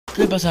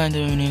¿Qué pasa, gente?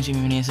 Bienvenidos y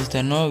bienvenidas a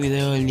este nuevo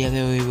video. El día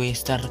de hoy voy a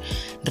estar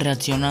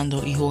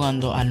reaccionando y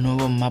jugando al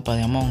nuevo mapa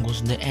de Among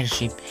Us de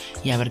Airship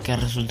y a ver qué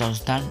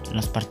resultados dan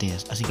las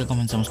partidas. Así que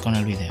comencemos con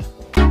el video.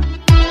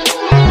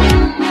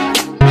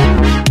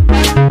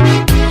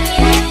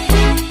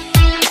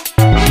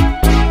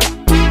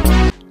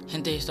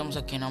 Gente, ya estamos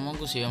aquí en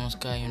Among Us y vemos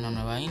que hay una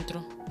nueva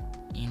intro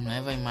y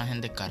nueva imagen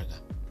de carga.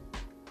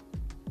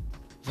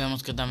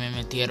 Vemos que también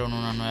metieron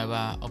una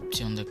nueva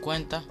opción de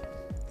cuenta,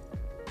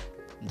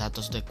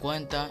 datos de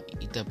cuenta,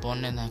 y te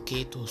ponen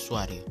aquí tu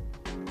usuario.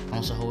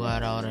 Vamos a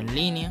jugar ahora en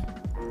línea.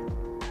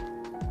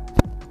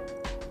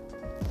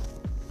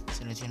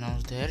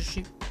 Seleccionamos de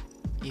Airship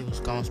y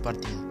buscamos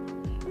partida.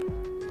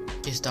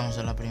 Aquí estamos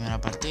en la primera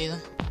partida.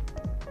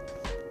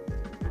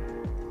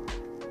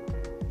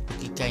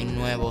 Aquí que hay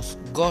nuevos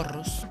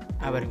gorros.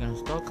 A ver qué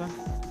nos toca.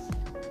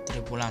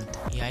 Tripulante.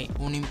 Y hay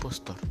un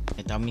impostor.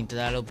 Que también te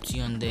da la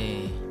opción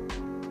de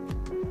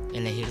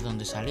elegir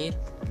dónde salir.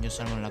 Yo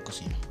salgo en la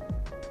cocina.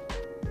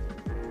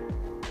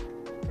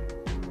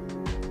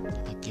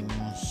 Aquí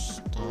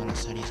vemos todas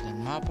las áreas del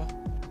mapa.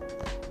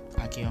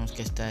 Aquí vemos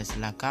que esta es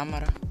la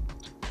cámara,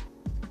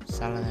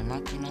 sala de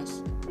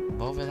máquinas,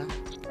 bóveda,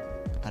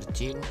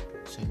 archivo,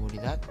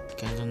 seguridad,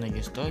 que es donde yo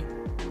estoy,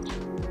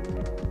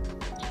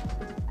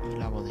 y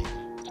la bodega.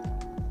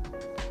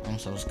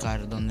 Vamos a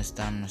buscar dónde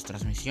están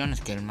nuestras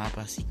misiones, que el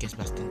mapa sí que es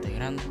bastante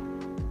grande.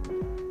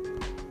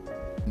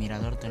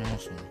 Mirador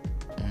tenemos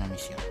una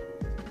misión.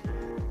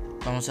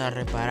 Vamos a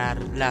reparar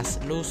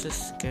las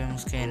luces, que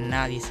vemos que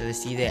nadie se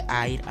decide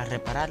a ir a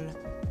repararla.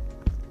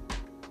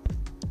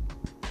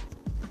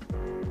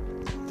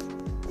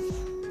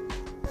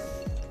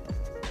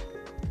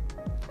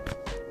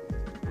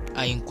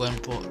 Hay un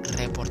cuerpo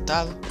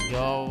reportado.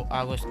 Yo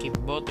hago skip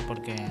vote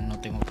porque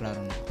no tengo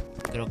claro, no.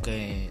 Creo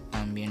que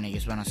también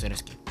ellos van a hacer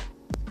skip.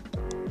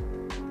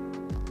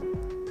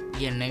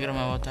 Y el negro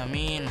me vota a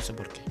mí, no sé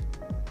por qué.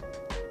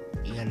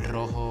 Y el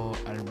rojo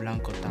al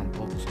blanco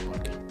tampoco sé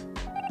por qué.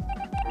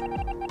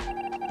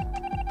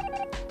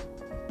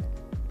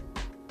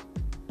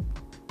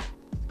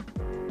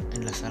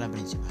 En la sala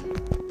principal.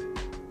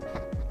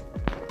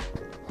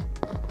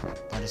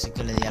 Parece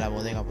que le di a la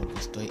bodega porque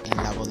estoy en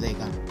la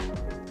bodega.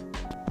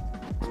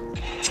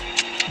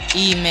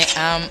 Y me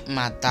han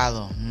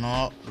matado.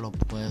 No lo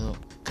puedo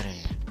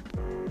creer.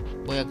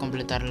 Voy a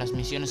completar las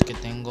misiones, que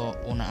tengo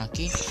una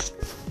aquí.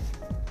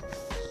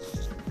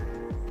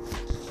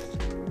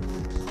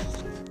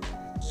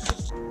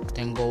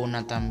 Tengo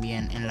una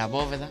también en la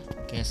bóveda,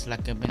 que es la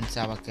que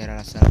pensaba que era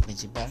la sala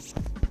principal.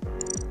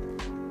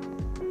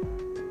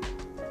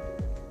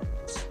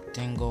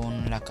 Tengo una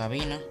en la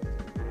cabina.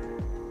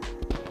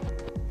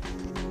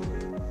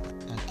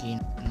 Aquí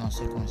no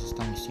sé cómo es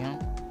esta misión.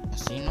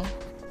 Así, ¿no?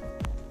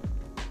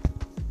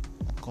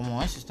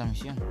 ¿Cómo es esta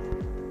misión?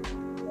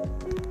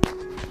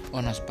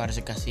 Bueno,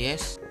 parece que así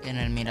es. En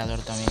el mirador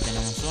también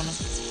tenemos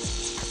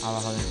una.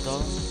 Abajo del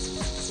todo.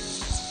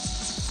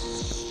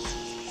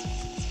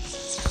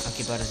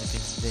 Aquí parece que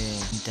es de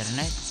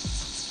internet.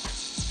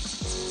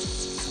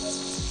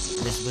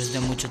 Después de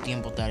mucho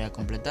tiempo, tarea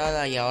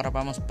completada. Y ahora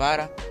vamos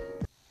para...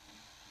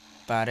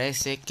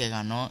 Parece que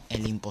ganó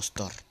el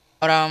impostor.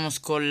 Ahora vamos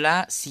con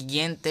la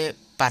siguiente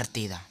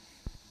partida.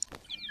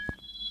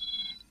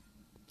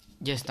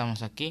 Ya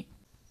estamos aquí.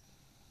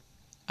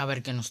 A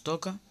ver qué nos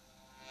toca.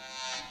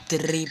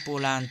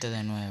 Tripulante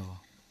de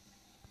nuevo.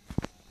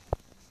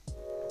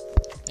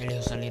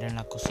 Elijo salir en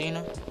la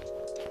cocina.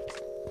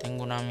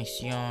 Tengo una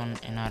misión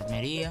en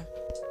armería.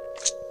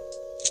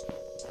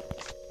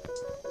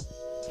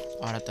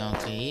 Ahora tengo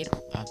que ir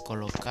a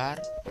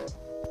colocar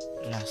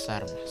las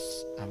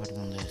armas. A ver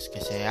dónde es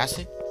que se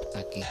hace.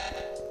 Aquí.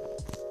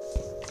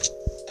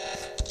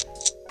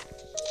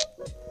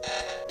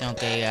 Tengo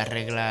que ir a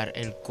arreglar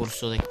el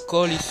curso de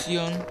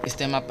colisión.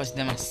 Este mapa es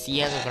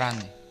demasiado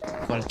grande.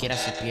 Cualquiera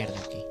se pierde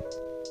aquí.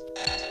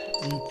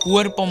 Un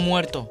cuerpo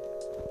muerto.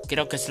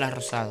 Creo que es la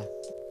rosada.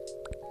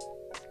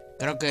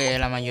 Creo que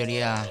la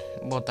mayoría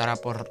votará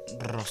por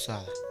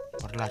rosada.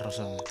 Por la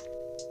rosada.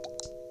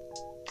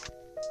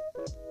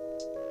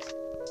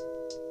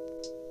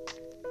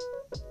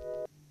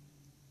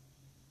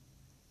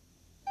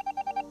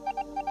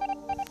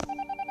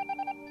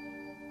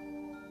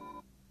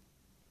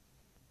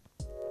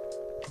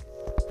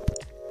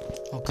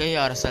 Ok,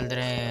 ahora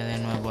saldré de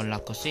nuevo en la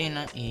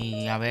cocina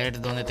y a ver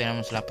dónde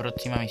tenemos la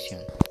próxima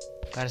misión.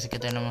 Parece que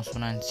tenemos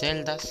una en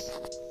celdas,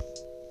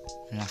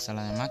 en la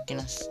sala de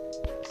máquinas.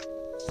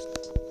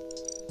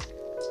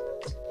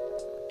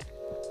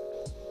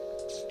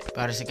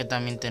 Parece que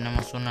también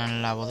tenemos una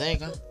en la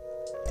bodega,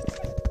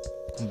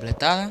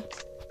 completada.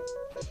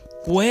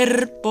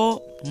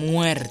 Cuerpo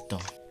muerto.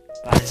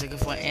 Parece que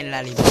fue en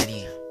la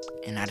librería,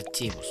 en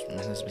archivos,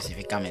 más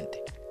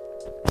específicamente.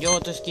 Yo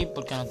voto skip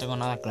porque no tengo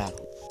nada claro.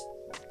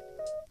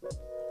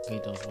 Aquí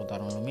todos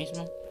votaron lo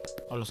mismo,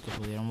 o los que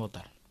pudieron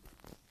votar.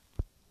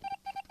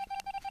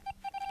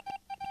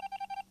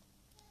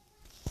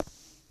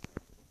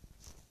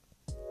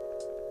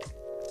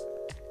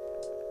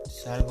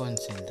 Salgo en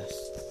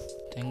celdas.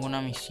 Tengo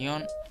una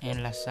misión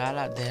en la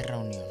sala de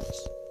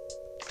reuniones.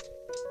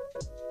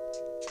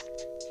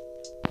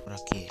 Por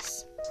aquí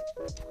es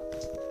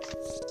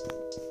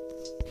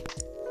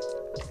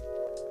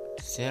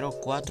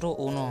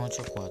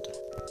 04184.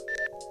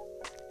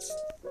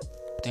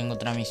 Tengo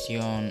otra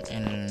misión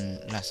en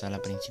la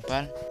sala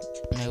principal.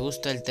 Me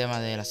gusta el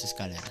tema de las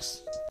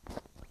escaleras.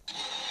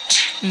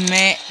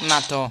 Me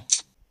mató.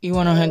 Y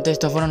bueno gente,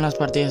 estas fueron las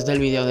partidas del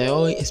video de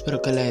hoy.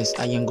 Espero que les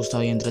hayan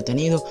gustado y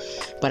entretenido.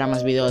 Para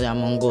más videos de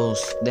Among Us,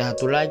 deja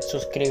tu like,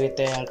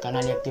 suscríbete al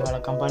canal y activa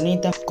la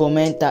campanita.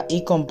 Comenta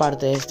y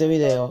comparte este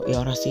video. Y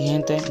ahora sí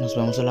gente, nos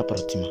vemos en la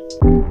próxima.